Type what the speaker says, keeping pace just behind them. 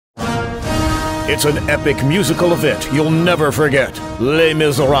It's an epic musical event you'll never forget. Les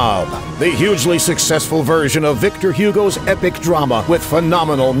Miserables, the hugely successful version of Victor Hugo's epic drama with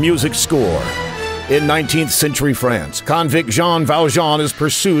phenomenal music score. In 19th century France, convict Jean Valjean is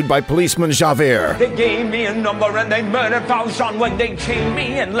pursued by policeman Javert. They gave me a number and they murdered Valjean when they chained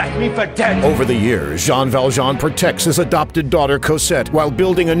me and left me for dead. Over the years, Jean Valjean protects his adopted daughter Cosette while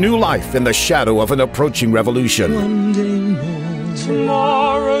building a new life in the shadow of an approaching revolution. One day more,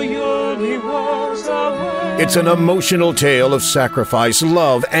 tomorrow you'll be worlds away. It's an emotional tale of sacrifice,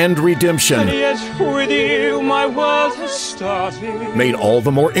 love, and redemption. And yet with you, my world has started. Made all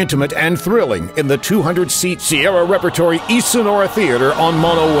the more intimate and thrilling in the 200-seat Sierra Repertory East Sonora Theater on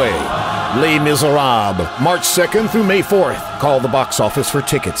Mono Way. Les Miserables, March 2nd through May 4th. Call the box office for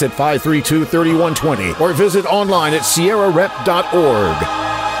tickets at 532-3120 or visit online at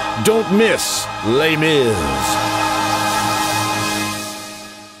sierrarep.org. Don't miss Les Mis.